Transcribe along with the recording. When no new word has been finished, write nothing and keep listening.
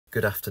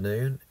Good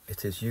afternoon.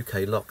 It is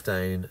UK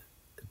lockdown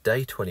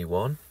day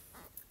 21.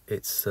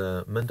 It's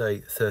Monday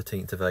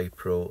 13th of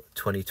April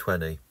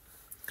 2020.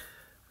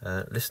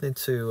 Listening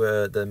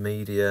to the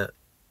media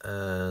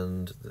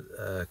and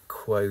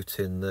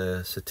quoting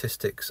the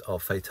statistics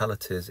of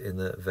fatalities in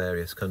the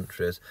various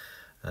countries,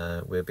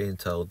 we're being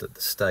told that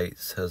the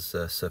States has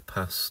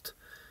surpassed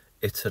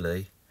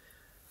Italy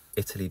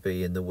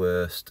being the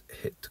worst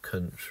hit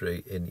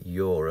country in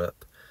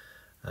Europe,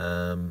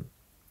 at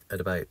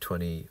about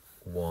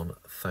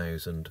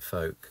 21,000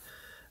 folk.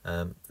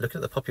 Looking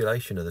at the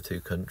population of the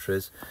two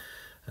countries,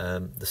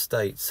 the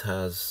States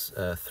has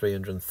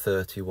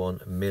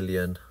 331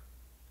 million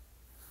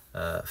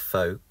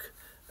folk,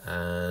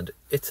 and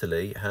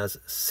Italy has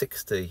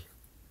 60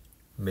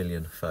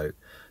 million folk.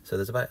 So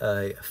there's about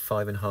a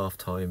 5.5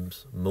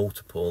 times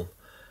multiple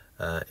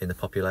in the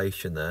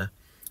population there.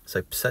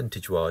 So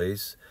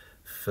percentage-wise,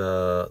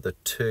 for the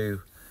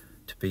two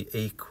to be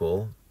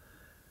equal,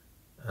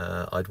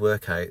 I'd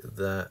work out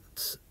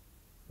that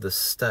the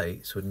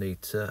States would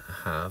need to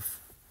have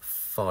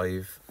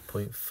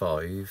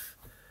 5.5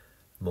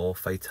 more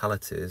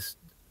fatalities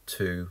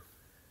to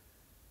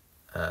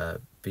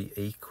be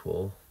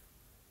equal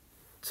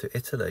to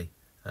Italy,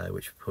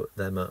 which put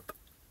them up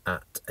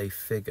at a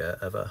figure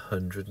of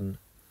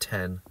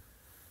 110,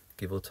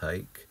 give or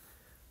take,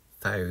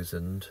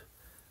 thousand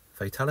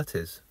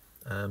fatalities,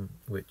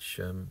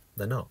 which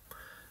they're not,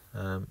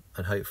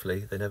 and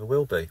hopefully they never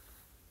will be.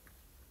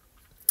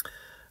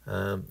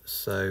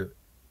 So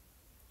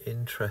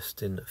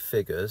interesting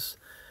figures.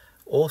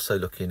 Also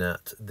looking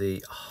at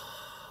the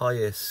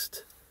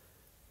highest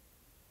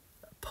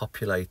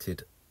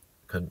populated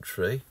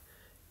country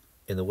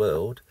in the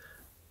world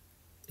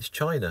is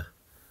China.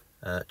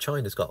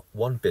 China's got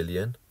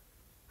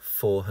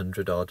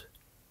 1,400,000,000 odd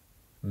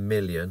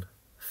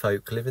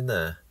folk living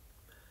there.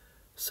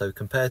 So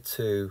compared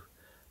to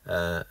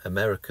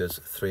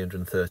America's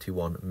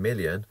 331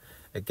 million,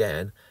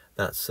 again,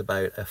 that's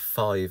about a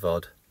 5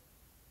 odd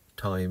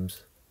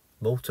times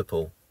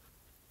multiple.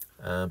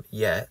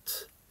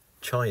 Yet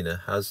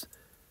China has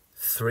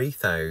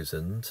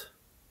 3,000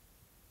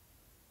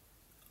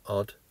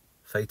 odd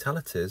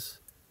fatalities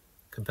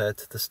compared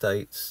to the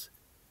States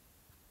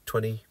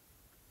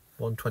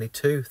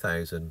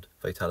 22,000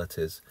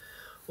 fatalities.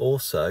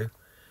 Also,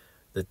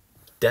 the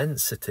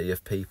density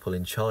of people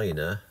in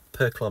China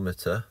per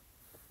kilometre,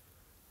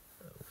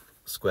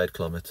 squared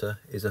kilometre,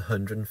 is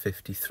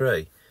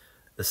 153.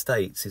 The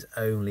States is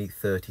only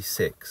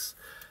 36.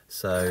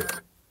 So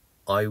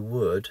I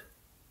would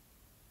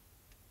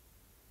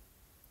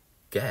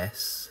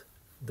guess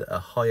that a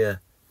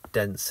higher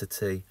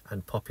density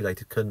and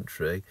populated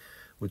country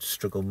would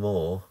struggle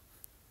more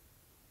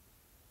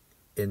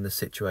in the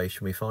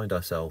situation we find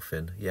ourselves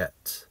in,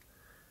 yet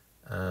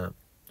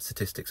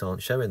statistics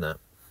aren't showing that.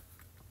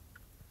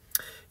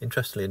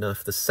 Interestingly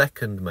enough, the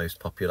second most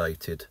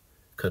populated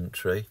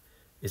country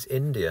is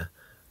India,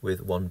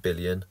 with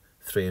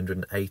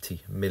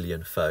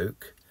 1,380,000,000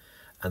 folk,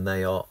 and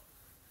they are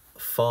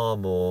far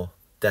more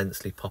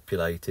densely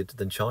populated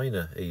than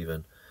China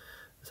even.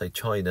 Say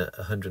China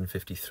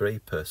 153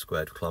 per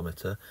squared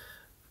kilometre.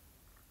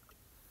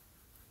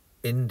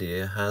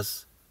 India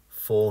has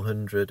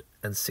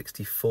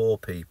 464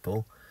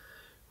 people,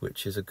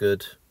 which is a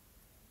good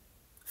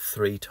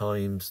 3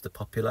 times the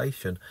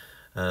population.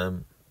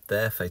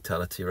 Their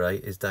fatality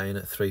rate is down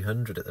at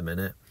 300 at the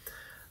minute.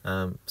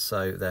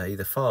 So they're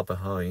either far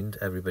behind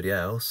everybody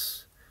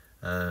else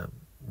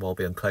while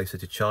being closer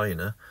to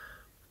China,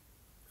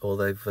 or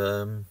they're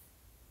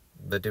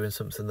doing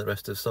something that the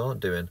rest of us aren't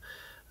doing.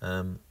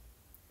 I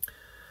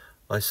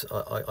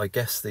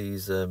guess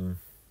these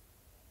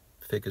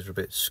figures are a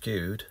bit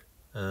skewed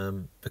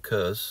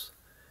because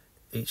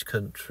each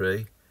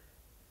country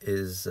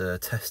is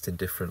testing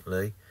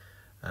differently.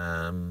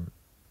 Some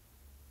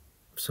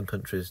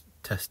countries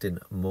testing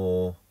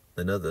more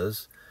than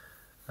others,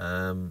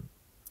 and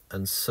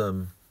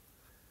some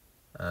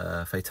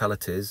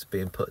fatalities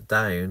being put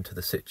down to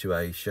the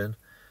situation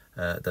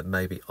that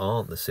maybe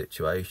aren't the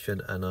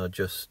situation and are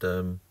just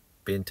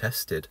being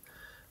tested,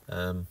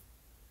 and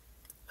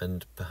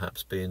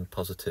perhaps being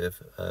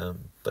positive,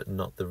 but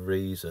not the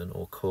reason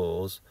or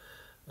cause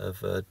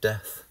of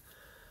death.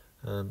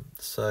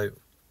 So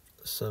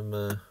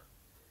some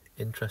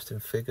interesting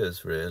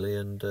figures really,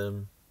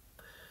 and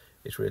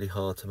it's really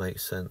hard to make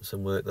sense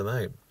and work them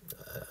out.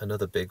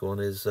 Another big one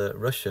is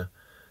Russia,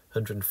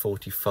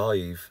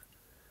 145,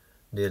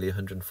 nearly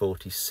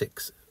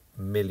 146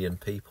 million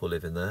people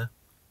living there.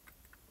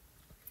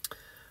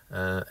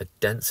 A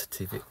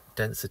density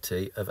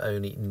of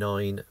only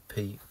 9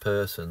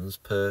 persons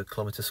per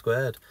kilometre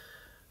squared,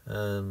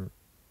 and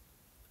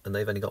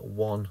they've only got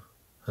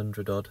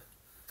 100 odd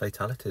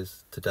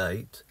fatalities to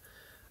date,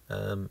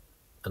 and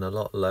a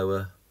lot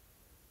lower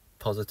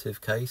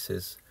positive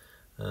cases.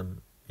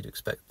 You'd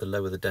expect the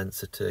lower the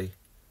density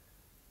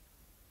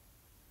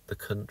the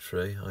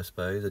country, I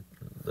suppose,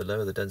 the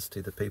lower the density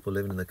of the people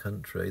living in the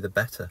country, the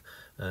better,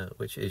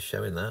 which is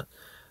showing that.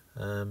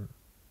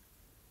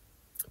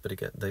 but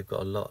again, they've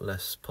got a lot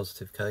less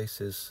positive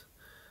cases,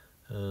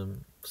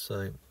 so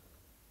it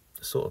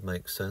sort of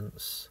makes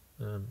sense,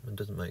 and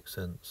doesn't make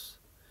sense.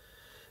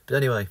 But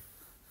anyway,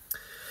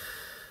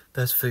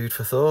 there's food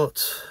for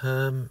thought.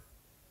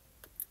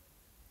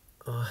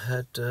 I'll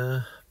head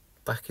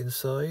back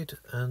inside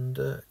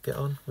and get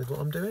on with what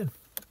I'm doing.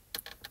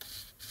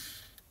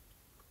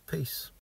 Peace.